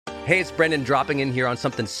Hey, it's Brendan dropping in here on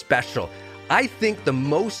something special. I think the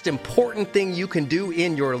most important thing you can do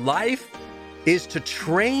in your life is to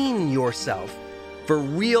train yourself for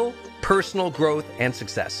real personal growth and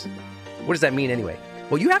success. What does that mean anyway?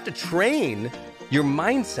 Well, you have to train your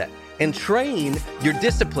mindset and train your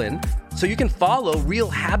discipline so you can follow real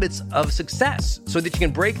habits of success, so that you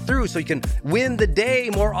can break through, so you can win the day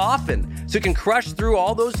more often, so you can crush through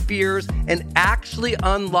all those fears and actually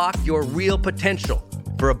unlock your real potential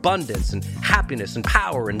for abundance and happiness and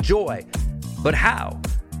power and joy. But how?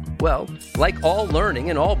 Well, like all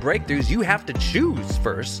learning and all breakthroughs, you have to choose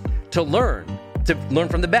first to learn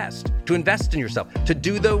from the best, to invest in yourself, to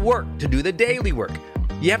do the work, to do the daily work.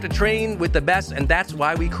 You have to train with the best, and that's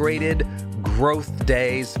why we created Growth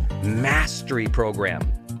Day's Mastery Program.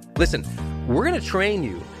 Listen, we're going to train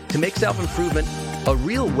you to make self-improvement a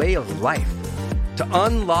real way of life, to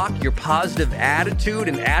unlock your positive attitude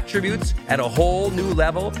and attributes at a whole new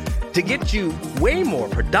level, to get you way more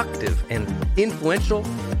productive and influential,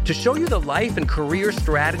 to show you the life and career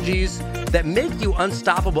strategies that make you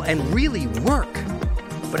unstoppable and really work.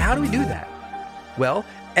 But how do we do that? Well,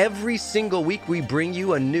 every single week we bring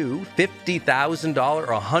you a new $50,000 or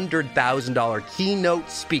 $100,000 keynote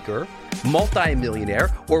speaker, multimillionaire,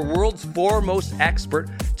 or world's foremost expert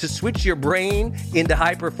to switch your brain into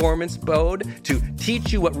high performance mode, to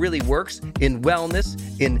teach you what really works in wellness,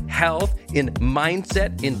 in health, in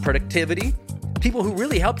mindset, in productivity. People who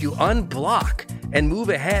really help you unblock and move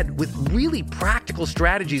ahead with really practical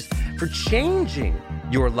strategies for changing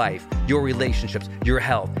your life, your relationships, your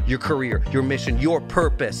health, your career, your mission, your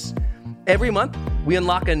purpose. Every month, we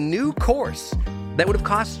unlock a new course that would have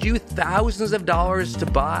cost you thousands of dollars to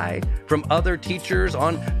buy from other teachers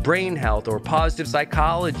on brain health or positive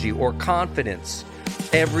psychology or confidence.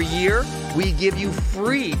 Every year, we give you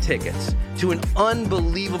free tickets to an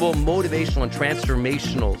unbelievable motivational and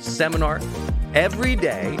transformational seminar. Every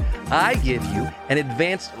day, I give you an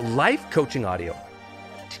advanced life coaching audio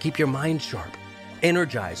to keep your mind sharp,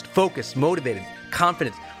 energized, focused, motivated,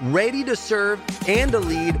 confident, ready to serve and to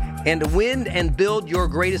lead and to win and build your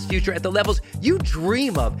greatest future at the levels you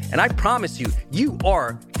dream of. And I promise you, you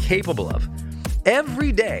are capable of.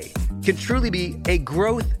 Every day can truly be a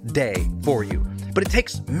growth day for you. But it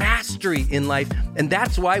takes mastery in life, and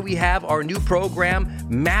that's why we have our new program,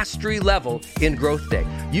 Mastery Level in Growth Day.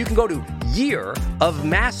 You can go to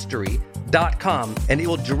yearofmastery.com, and it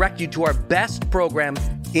will direct you to our best program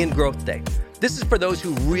in Growth Day. This is for those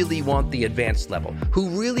who really want the advanced level, who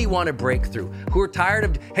really want to break through, who are tired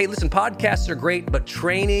of, hey, listen, podcasts are great, but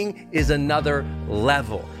training is another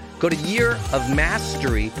level. Go to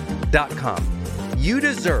yearofmastery.com. You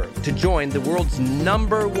deserve to join the world's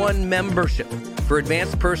 #1 membership for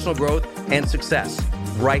advanced personal growth and success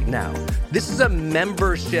right now. This is a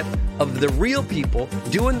membership of the real people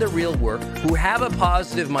doing the real work, who have a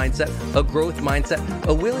positive mindset, a growth mindset,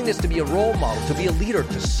 a willingness to be a role model, to be a leader,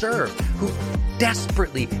 to serve, who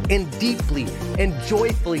desperately and deeply and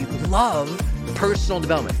joyfully love personal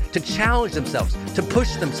development, to challenge themselves, to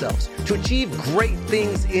push themselves, to achieve great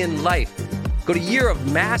things in life. Go to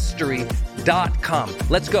yearofmastery.com.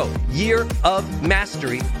 Let's go.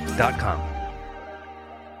 yearofmastery.com.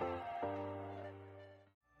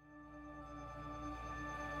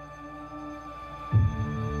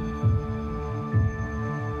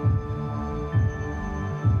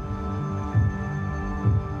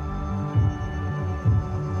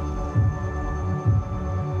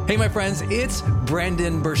 Hey, my friends, it's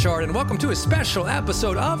Brendan Burchard, and welcome to a special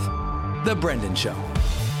episode of The Brendan Show.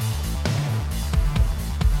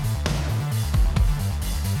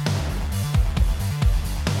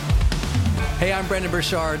 Hey, I'm Brendan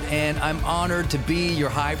Burchard, and I'm honored to be your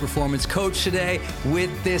high performance coach today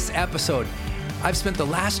with this episode. I've spent the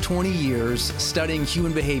last 20 years studying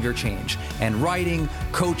human behavior change and writing,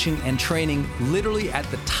 coaching, and training literally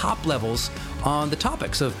at the top levels on the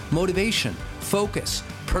topics of motivation, focus,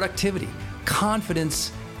 productivity,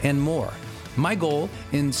 confidence, and more. My goal,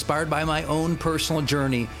 inspired by my own personal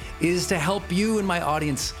journey, is to help you and my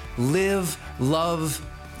audience live, love,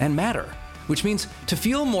 and matter, which means to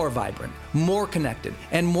feel more vibrant, more connected,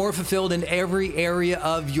 and more fulfilled in every area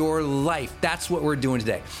of your life. That's what we're doing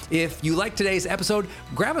today. If you like today's episode,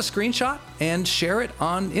 grab a screenshot and share it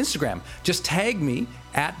on Instagram. Just tag me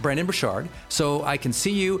at Brendan Burchard so I can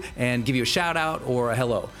see you and give you a shout out or a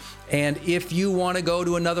hello. And if you want to go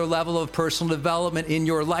to another level of personal development in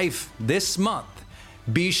your life this month,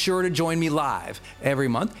 be sure to join me live every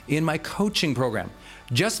month in my coaching program.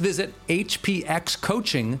 Just visit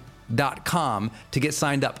hpxcoaching.com to get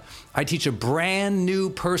signed up. I teach a brand new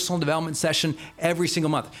personal development session every single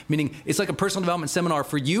month, meaning it's like a personal development seminar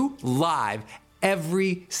for you live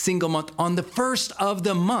every single month on the first of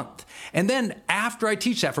the month. And then after I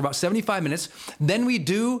teach that for about 75 minutes, then we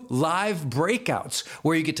do live breakouts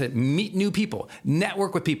where you get to meet new people,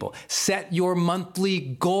 network with people, set your monthly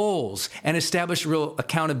goals, and establish real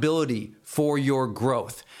accountability for your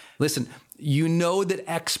growth. Listen, you know that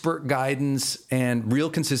expert guidance and real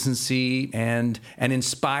consistency and an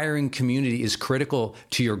inspiring community is critical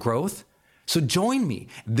to your growth. So join me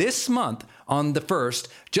this month on the 1st.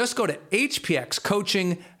 Just go to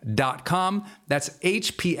hpxcoaching.com. That's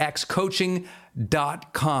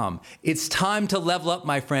hpxcoaching.com. It's time to level up,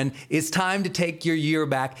 my friend. It's time to take your year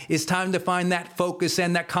back. It's time to find that focus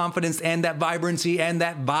and that confidence and that vibrancy and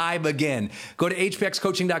that vibe again. Go to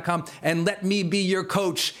hpxcoaching.com and let me be your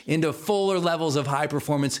coach into fuller levels of high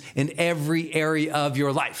performance in every area of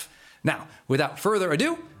your life. Now, without further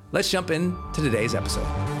ado, let's jump into today's episode.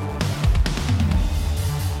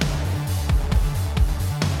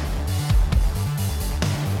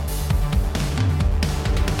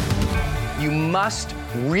 You must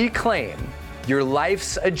reclaim your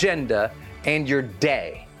life's agenda and your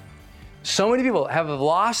day. So many people have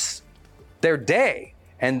lost their day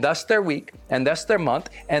and thus their week and thus their month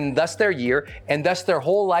and thus their year and thus their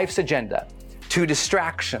whole life's agenda to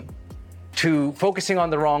distraction, to focusing on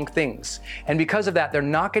the wrong things. And because of that, they're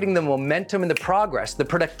not getting the momentum and the progress, the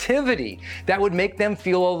productivity that would make them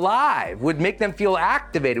feel alive, would make them feel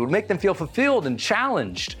activated, would make them feel fulfilled and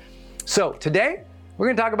challenged. So today, we're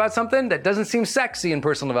going to talk about something that doesn't seem sexy in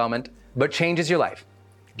personal development, but changes your life.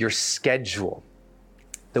 Your schedule.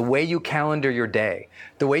 The way you calendar your day.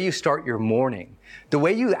 The way you start your morning. The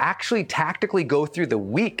way you actually tactically go through the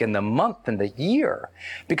week and the month and the year.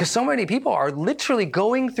 Because so many people are literally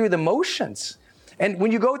going through the motions. And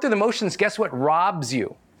when you go through the motions, guess what robs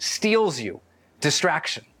you, steals you?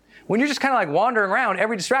 Distraction. When you're just kind of like wandering around,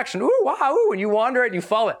 every distraction, ooh, wow, ooh, and you wander it and you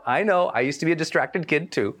follow it. I know, I used to be a distracted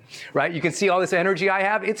kid too, right? You can see all this energy I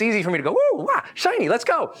have. It's easy for me to go, ooh, wow, shiny, let's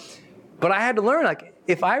go. But I had to learn, like,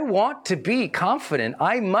 if I want to be confident,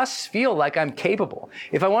 I must feel like I'm capable.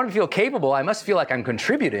 If I want to feel capable, I must feel like I'm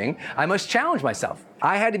contributing. I must challenge myself.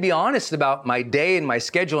 I had to be honest about my day and my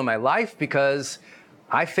schedule and my life because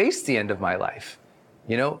I faced the end of my life.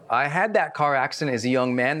 You know, I had that car accident as a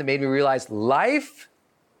young man that made me realize life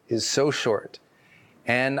is so short.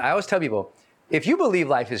 And I always tell people, if you believe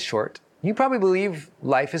life is short, you probably believe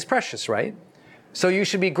life is precious, right? So you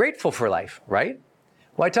should be grateful for life, right?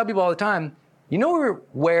 Well, I tell people all the time, you know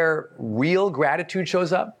where real gratitude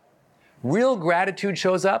shows up? Real gratitude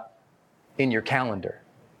shows up in your calendar.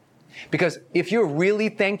 Because if you're really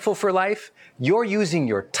thankful for life, you're using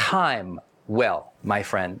your time well, my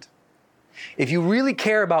friend. If you really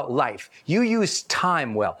care about life, you use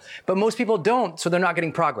time well. But most people don't, so they're not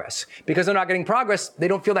getting progress. Because they're not getting progress, they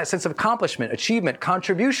don't feel that sense of accomplishment, achievement,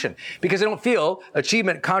 contribution. Because they don't feel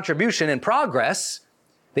achievement, contribution, and progress,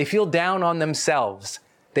 they feel down on themselves.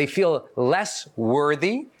 They feel less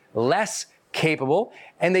worthy, less capable,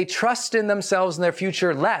 and they trust in themselves and their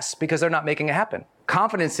future less because they're not making it happen.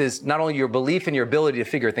 Confidence is not only your belief in your ability to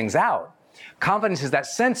figure things out. Confidence is that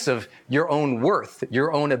sense of your own worth,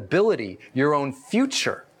 your own ability, your own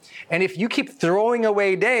future. And if you keep throwing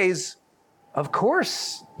away days, of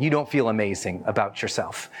course you don't feel amazing about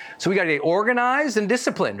yourself. So we got to get organized and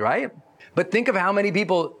disciplined, right? But think of how many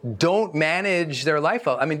people don't manage their life.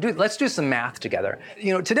 I mean, let's do some math together.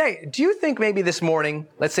 You know, today, do you think maybe this morning,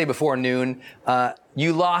 let's say before noon,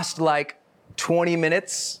 you lost like 20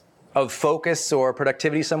 minutes of focus or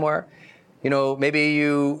productivity somewhere? You know, maybe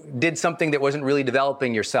you did something that wasn't really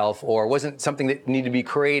developing yourself or wasn't something that needed to be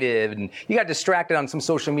creative and you got distracted on some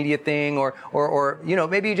social media thing or you know,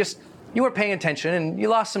 maybe you weren't paying attention and you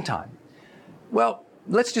lost some time. Well,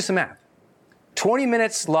 let's do some math. 20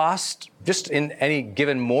 minutes lost just in any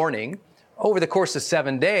given morning over the course of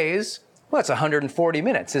 7 days, well, that's 140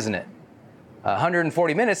 minutes, isn't it?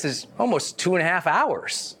 140 minutes is almost 2.5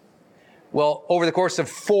 hours. Well, over the course of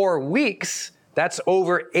 4 weeks, that's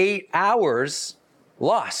over 8 hours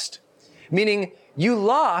lost. Meaning you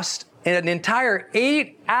lost an entire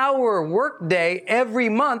 8-hour workday every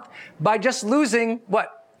month by just losing,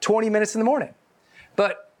 20 minutes in the morning.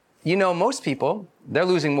 But you know, most people, they're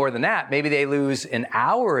losing more than that. Maybe they lose an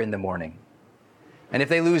hour in the morning. And if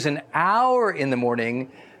they lose an hour in the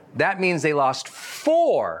morning, that means they lost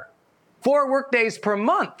four work days per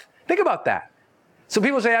month. Think about that. So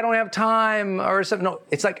people say, I don't have time or something. No,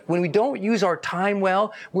 it's like when we don't use our time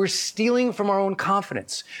well, we're stealing from our own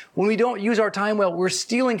confidence. When we don't use our time well, we're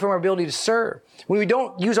stealing from our ability to serve. When we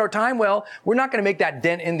don't use our time well, we're not going to make that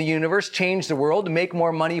dent in the universe, change the world, to make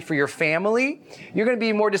more money for your family. You're going to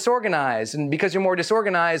be more disorganized. And because you're more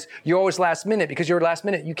disorganized, you're always last minute. Because you're last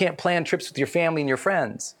minute, you can't plan trips with your family and your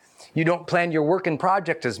friends. You don't plan your work and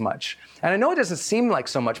project as much. And I know it doesn't seem like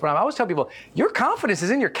so much, but I always tell people, your confidence is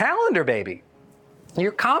in your calendar, baby.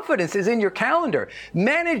 Your confidence is in your calendar.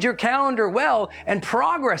 Manage your calendar well, and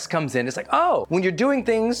progress comes in. It's like, oh, when you're doing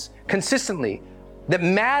things consistently that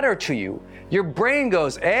matter to you, your brain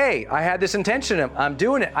goes, hey, I had this intention, I'm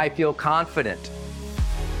doing it, I feel confident.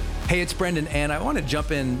 Hey, it's Brendan, and I want to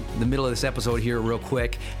jump in the middle of this episode here real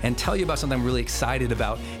quick and tell you about something I'm really excited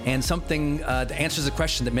about, and something that answers a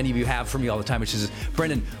question that many of you have for me all the time, which is,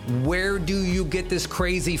 Brendan, where do you get this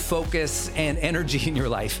crazy focus and energy in your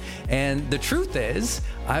life? And the truth is,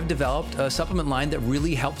 I've developed a supplement line that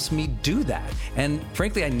really helps me do that. And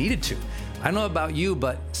frankly, I needed to. I don't know about you,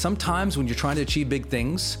 but sometimes when you're trying to achieve big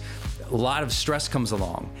things, a lot of stress comes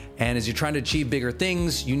along. And as you're trying to achieve bigger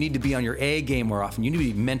things, you need to be on your A game more often. You need to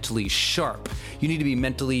be mentally sharp. You need to be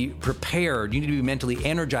mentally prepared. You need to be mentally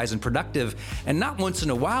energized and productive. And not once in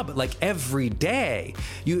a while, but like every day.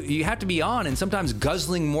 You have to be on, and sometimes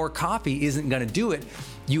guzzling more coffee isn't gonna do it.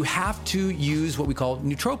 You have to use what we call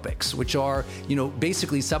nootropics, which are,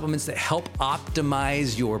 basically supplements that help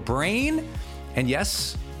optimize your brain. And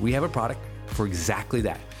yes, we have a product for exactly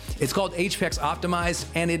that. It's called HPX Optimized,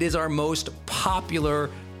 and it is our most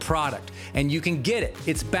popular product. And you can get it.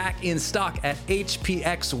 It's back in stock at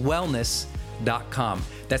hpxwellness.com.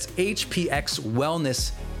 That's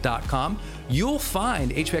hpxwellness.com. You'll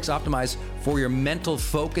find HPX Optimized for your mental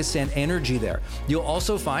focus and energy there. You'll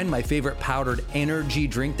also find my favorite powdered energy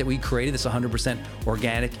drink that we created that's 100%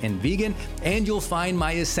 organic and vegan. And you'll find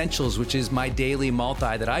my essentials, which is my daily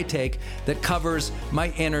multi that I take that covers my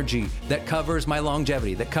energy, that covers my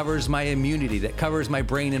longevity, that covers my immunity, that covers my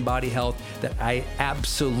brain and body health, that I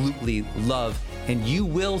absolutely love. And you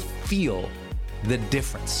will feel the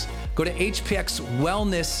difference. Go to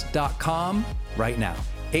hpxwellness.com right now.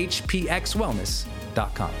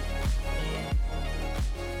 hpxwellness.com.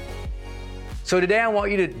 So today I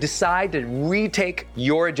want you to decide to retake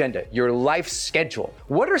your agenda, your life schedule.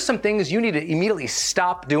 What are some things you need to immediately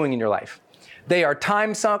stop doing in your life? They are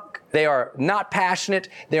time sunk, they are not passionate,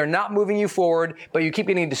 they are not moving you forward, but you keep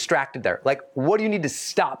getting distracted there. Like, what do you need to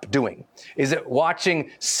stop doing? Is it watching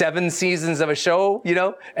 7 seasons of a show,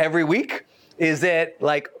 every week? Is it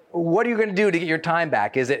like, what are you going to do to get your time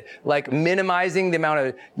back? Is it like minimizing the amount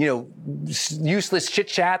of, useless chit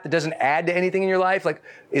chat that doesn't add to anything in your life? Like,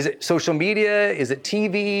 is it social media? Is it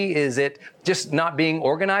TV? Is it just not being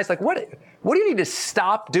organized? Like, what do you need to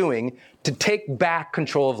stop doing to take back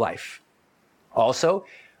control of life? Also,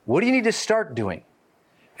 what do you need to start doing?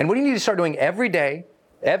 And what do you need to start doing every day,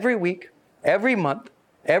 every week, every month,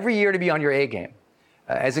 every year to be on your A game?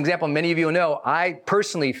 As an example, many of you know, I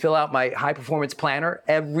personally fill out my high performance planner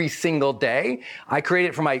every single day. I create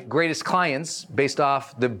it for my greatest clients based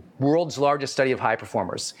off the world's largest study of high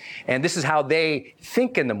performers. And this is how they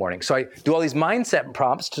think in the morning. So I do all these mindset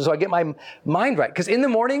prompts so I get my mind right. Because in the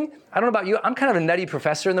morning, I don't know about you, I'm kind of a nutty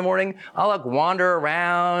professor in the morning. I'll like wander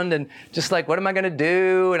around and just like, what am I going to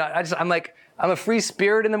do? And I'm a free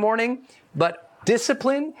spirit in the morning, but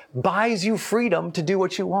discipline buys you freedom to do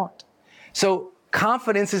what you want. So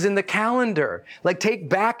confidence is in the calendar. Like, take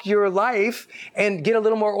back your life and get a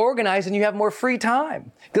little more organized, and you have more free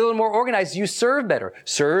time. Get a little more organized, you serve better.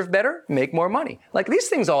 Serve better, make more money. Like, these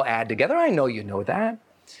things all add together. I know you know that.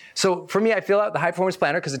 So for me, I fill out the high performance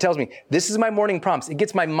planner because it tells me this is my morning prompts. It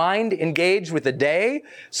gets my mind engaged with the day,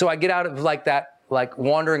 so I get out of that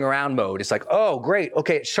wandering around mode. It's like, oh, great.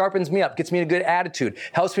 Okay, it sharpens me up, gets me in a good attitude,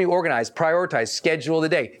 helps me organize, prioritize, schedule the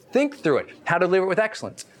day, think through it, how to deliver it with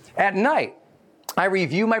excellence. At night, I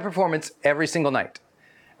review my performance every single night.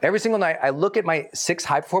 Every single night, I look at my 6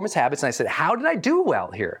 high performance habits and I said, how did I do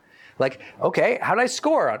well here? Like, okay, how did I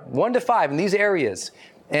score on 1 to 5 in these areas?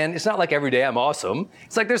 And it's not like every day I'm awesome.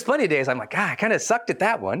 It's like there's plenty of days I'm like, I kind of sucked at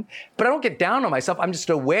that one. But I don't get down on myself. I'm just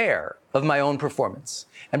aware of my own performance.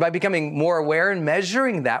 And by becoming more aware and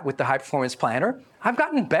measuring that with the high performance planner, I've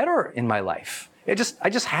gotten better in my life. I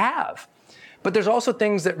just have. But there's also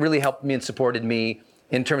things that really helped me and supported me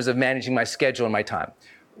in terms of managing my schedule and my time.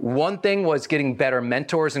 One thing was getting better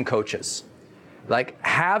mentors and coaches. Like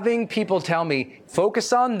having people tell me,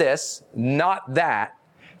 focus on this, not that.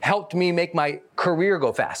 helped me make my career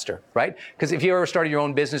go faster, right? Because if you ever started your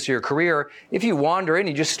own business or your career, if you wander in and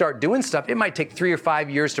you just start doing stuff, it might take 3 or 5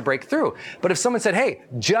 years to break through. But if someone said, hey,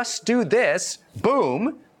 just do this,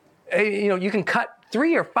 boom, you can cut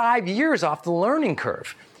 3 or 5 years off the learning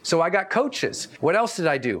curve. So I got coaches. What else did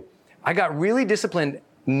I do? I got really disciplined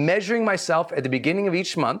measuring myself at the beginning of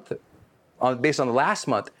each month, based on the last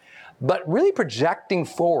month, but really projecting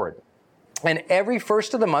forward. And every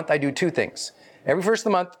first of the month, I do 2 things. Every first of the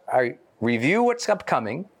month, I review what's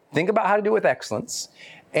upcoming, think about how to do it with excellence,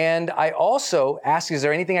 and I also ask, is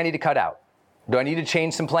there anything I need to cut out? Do I need to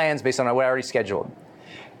change some plans based on what I already scheduled?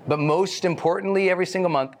 But most importantly, every single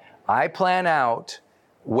month, I plan out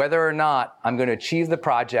whether or not I'm going to achieve the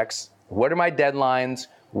projects, what are my deadlines,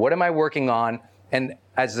 what am I working on, and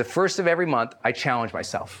as the first of every month, I challenge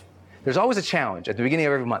myself. There's always a challenge at the beginning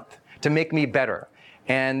of every month to make me better.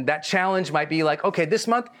 And that challenge might be like, okay, this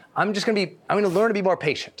month, I'm going to learn to be more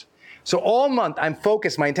patient. So all month, I'm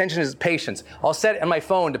focused. My intention is patience. I'll set it on my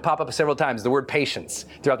phone to pop up several times, the word patience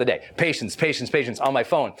throughout the day. Patience, patience, patience on my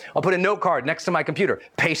phone. I'll put a note card next to my computer,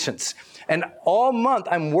 patience. And all month,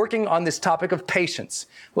 I'm working on this topic of patience.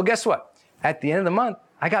 Well, guess what? At the end of the month,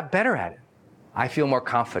 I got better at it. I feel more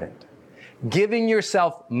confident. Giving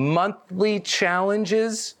yourself monthly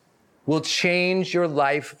challenges will change your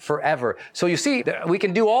life forever. So you see, we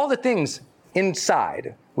can do all the things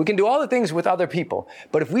inside. We can do all the things with other people.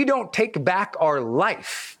 But if we don't take back our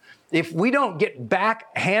life, if we don't get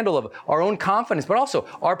back handle of our own confidence, but also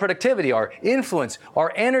our productivity, our influence,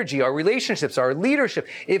 our energy, our relationships, our leadership,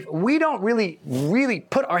 if we don't really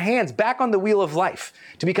put our hands back on the wheel of life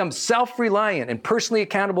to become self-reliant and personally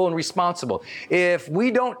accountable and responsible, if we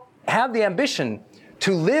don't have the ambition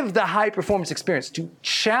to live the high performance experience, to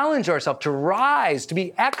challenge ourselves, to rise, to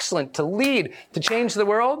be excellent, to lead, to change the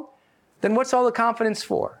world, then what's all the confidence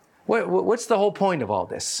for? What's the whole point of all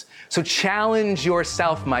this? So challenge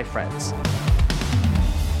yourself, my friends.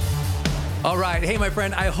 All right. Hey, my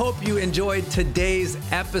friend, I hope you enjoyed today's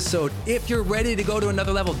episode. If you're ready to go to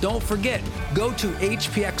another level, don't forget, go to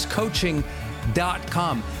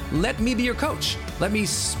hpxcoaching.com. Let me be your coach. Let me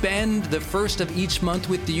spend the first of each month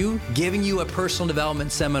with you, giving you a personal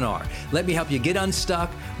development seminar. Let me help you get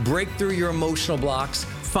unstuck, break through your emotional blocks,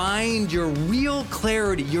 find your real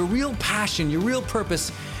clarity, your real passion, your real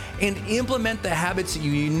purpose, and implement the habits that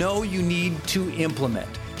you know you need to implement.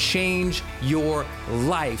 Change your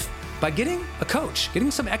life by getting a coach,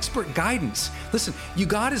 getting some expert guidance. Listen, you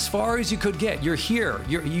got as far as you could get. You're here.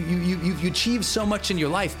 You've achieved so much in your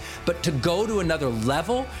life, but to go to another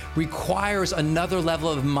level requires another level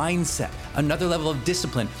of mindset, another level of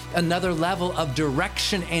discipline, another level of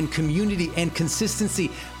direction and community and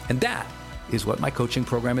consistency. And that is what my coaching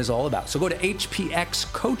program is all about. So go to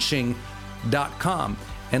hpxcoaching.com.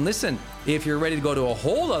 And listen, if you're ready to go to a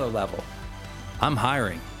whole other level, I'm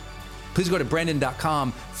hiring. Please go to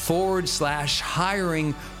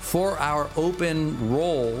brendon.com/hiring for our open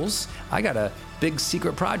roles. I got a big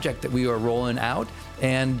secret project that we are rolling out,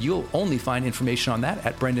 and you'll only find information on that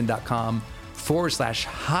at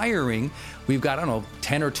brendon.com/hiring. We've got,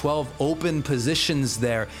 10 or 12 open positions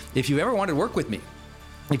there. If you ever wanted to work with me,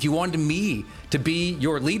 if you wanted me to be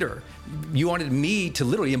your leader, you wanted me to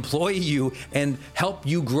literally employ you and help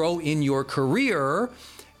you grow in your career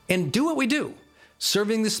and do what we do,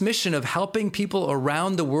 serving this mission of helping people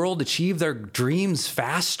around the world achieve their dreams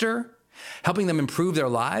faster, helping them improve their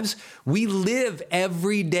lives. We live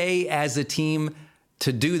every day as a team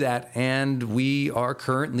to do that, and we are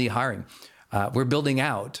currently hiring. We're building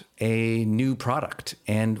out a new product,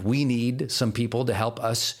 and we need some people to help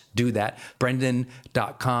us do that.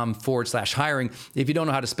 Brendon.com/hiring. If you don't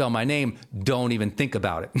know how to spell my name, don't even think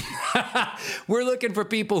about it. We're looking for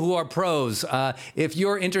people who are pros. If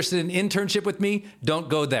you're interested in internship with me, don't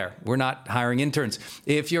go there. We're not hiring interns.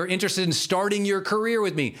 If you're interested in starting your career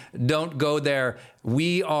with me, don't go there.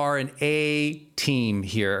 We are an A team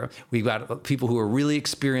here. We've got people who are really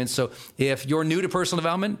experienced. So if you're new to personal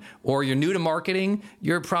development or you're new to marketing,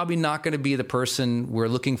 you're probably not going to be the person we're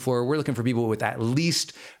looking for. We're looking for people with at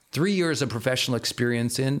least 3 years of professional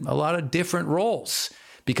experience in a lot of different roles,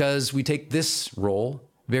 because we take this role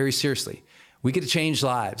very seriously. We get to change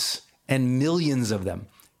lives, and millions of them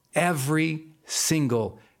every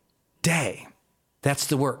single day. That's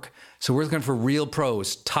the work. So we're looking for real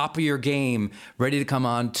pros, top of your game, ready to come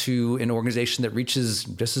on to an organization that reaches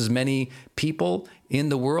just as many people in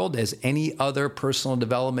the world as any other personal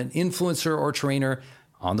development influencer or trainer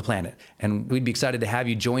on the planet. And we'd be excited to have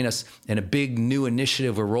you join us in a big new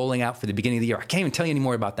initiative we're rolling out for the beginning of the year. I can't even tell you any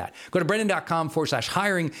more about that. Go to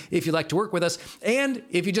brendon.com/hiring if you'd like to work with us. And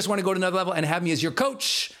if you just want to go to another level and have me as your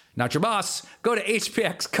coach, not your boss. Go to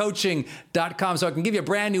hpxcoaching.com so I can give you a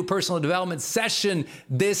brand new personal development session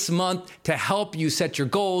this month to help you set your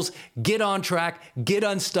goals, get on track, get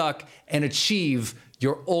unstuck, and achieve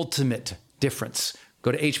your ultimate difference.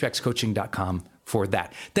 Go to hpxcoaching.com for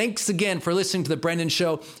that. Thanks again for listening to The Brendon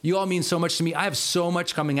Show. You all mean so much to me. I have so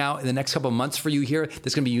much coming out in the next couple of months for you here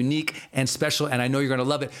that's going to be unique and special, and I know you're going to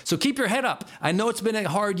love it. So keep your head up. I know it's been a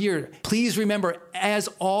hard year. Please remember, as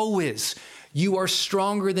always, you are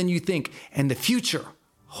stronger than you think, and the future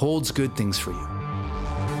holds good things for you.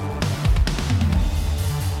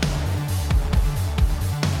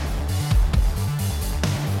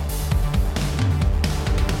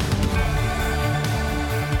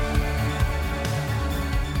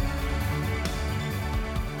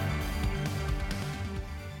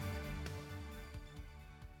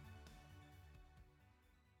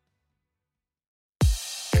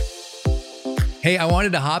 Hey, I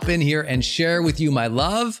wanted to hop in here and share with you my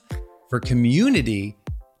love for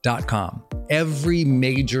Community.com. Every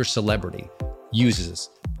major celebrity uses this.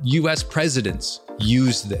 US presidents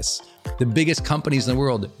use this. The biggest companies in the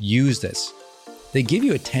world use this. They give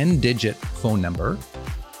you a 10-digit phone number,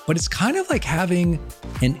 but it's kind of like having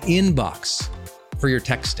an inbox for your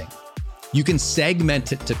texting. You can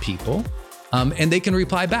segment it to people, and they can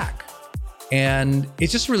reply back. And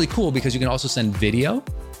it's just really cool because you can also send video,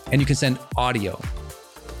 and you can send audio.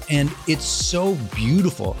 And it's so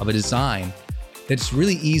beautiful of a design that it's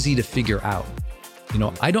really easy to figure out. You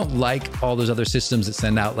know, I don't like all those other systems that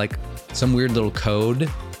send out like some weird little code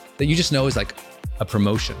that you just know is like a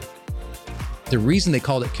promotion. The reason they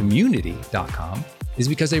called it Community.com is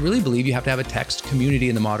because they really believe you have to have a text community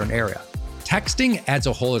in the modern era. Texting adds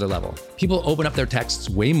a whole other level. People open up their texts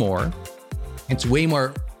way more. It's way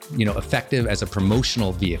more, effective as a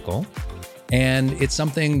promotional vehicle. And it's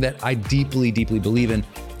something that I deeply, deeply believe in.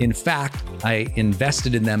 In fact, I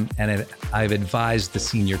invested in them and I've advised the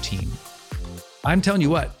senior team. I'm telling you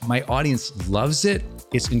what, my audience loves it.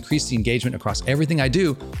 It's increased the engagement across everything I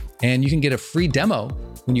do. And you can get a free demo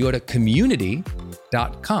when you go to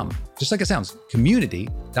Community.com. Just like it sounds,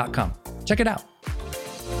 Community.com. Check it out.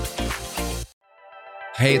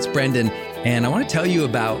 Hey, it's Brendon, and I want to tell you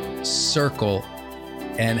about Circle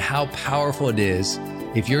and how powerful it is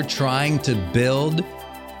if you're trying to build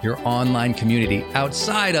your online community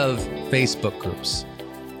outside of Facebook groups.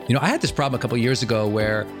 I had this problem a couple of years ago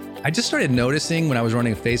where I just started noticing when I was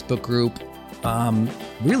running a Facebook group,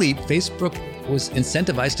 really Facebook was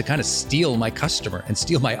incentivized to kind of steal my customer and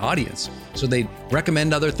steal my audience. So they'd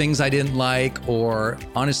recommend other things I didn't like, or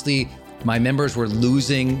honestly, my members were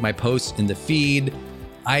losing my posts in the feed.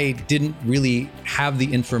 I didn't really have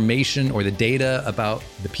the information or the data about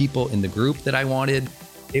the people in the group that I wanted.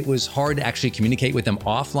 It was hard to actually communicate with them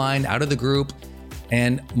offline, out of the group.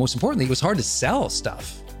 And most importantly, it was hard to sell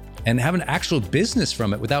stuff and have an actual business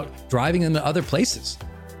from it without driving them to other places.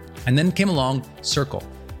 And then came along Circle.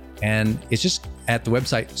 And it's just at the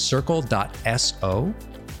website circle.so.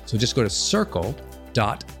 So just go to circle.so.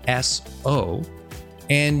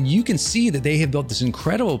 And you can see that they have built this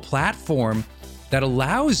incredible platform that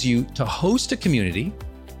allows you to host a community,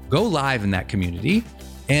 go live in that community,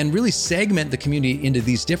 and really segment the community into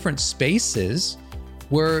these different spaces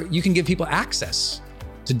where you can give people access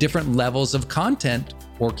to different levels of content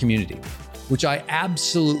or community, which I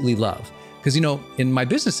absolutely love. Because, in my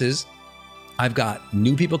businesses, I've got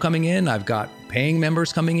new people coming in, I've got paying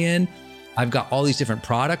members coming in, I've got all these different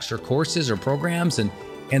products or courses or programs, and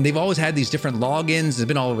they've always had these different logins. It's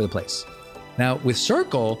been all over the place. Now with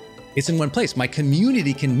Circle, it's in one place. My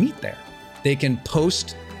community can meet there. They can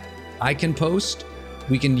post, I can post.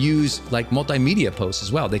 We can use like multimedia posts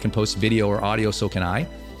as well. They can post video or audio, so can I.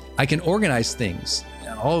 I can organize things,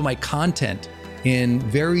 all of my content in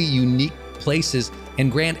very unique places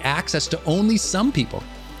and grant access to only some people.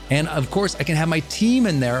 And of course, I can have my team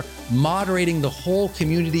in there moderating the whole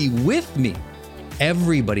community with me.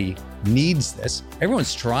 Everybody needs this.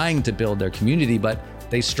 Everyone's trying to build their community, but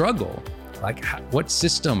they struggle. Like, what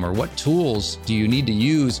system or what tools do you need to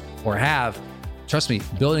use or have? Trust me,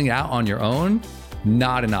 building it out on your own,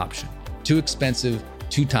 not an option. Too expensive,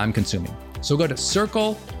 too time consuming. So go to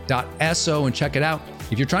circle.so and check it out.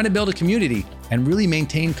 If you're trying to build a community and really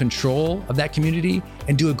maintain control of that community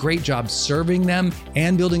and do a great job serving them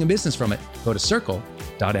and building a business from it, go to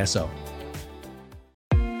circle.so.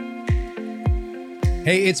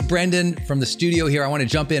 Hey, it's Brendon from the studio here. I want to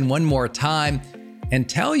jump in one more time and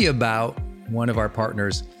tell you about one of our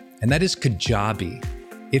partners, and that is Kajabi.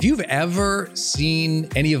 If you've ever seen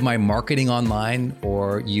any of my marketing online,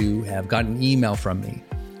 or you have gotten an email from me,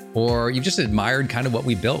 or you've just admired kind of what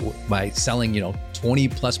we built by selling, 20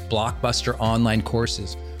 plus blockbuster online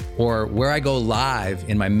courses, or where I go live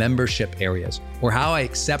in my membership areas, or how I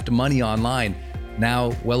accept money online,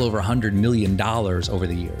 now well over $100 million over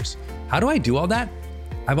the years. How do I do all that?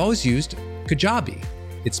 I've always used Kajabi.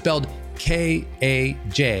 It's spelled Kajabi.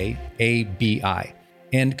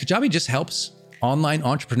 And Kajabi just helps online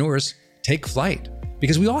entrepreneurs take flight,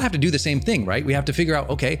 because we all have to do the same thing, right? We have to figure out,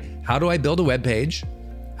 okay, how do I build a web page?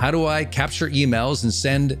 How do I capture emails and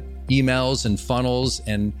send emails and funnels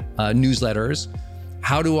and newsletters?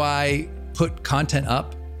 How do I put content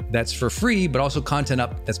up that's for free, but also content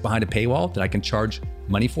up that's behind a paywall that I can charge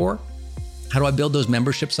money for? How do I build those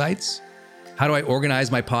membership sites? How do I organize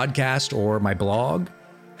my podcast or my blog?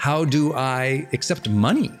 How do I accept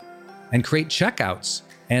money and create checkouts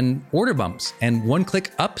and order bumps and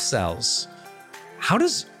one-click upsells? How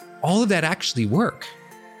does all of that actually work?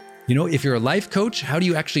 You know, if you're a life coach, how do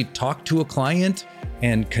you actually talk to a client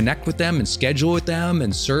and connect with them and schedule with them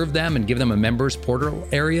and serve them and give them a members portal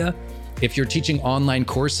area? If you're teaching online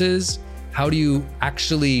courses, how do you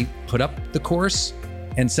actually put up the course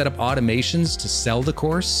and set up automations to sell the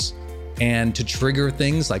course and to trigger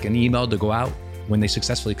things like an email to go out when they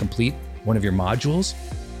successfully complete one of your modules?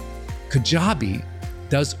 Kajabi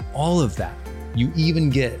does all of that. You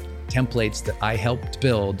even get templates that I helped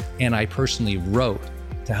build and I personally wrote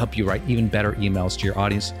to help you write even better emails to your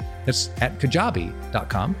audience. That's at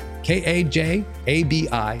kajabi.com, Kajabi.com.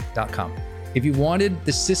 If you wanted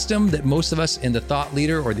the system that most of us in the thought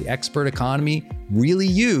leader or the expert economy really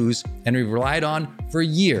use and we've relied on for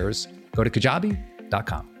years, go to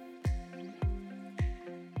kajabi.com.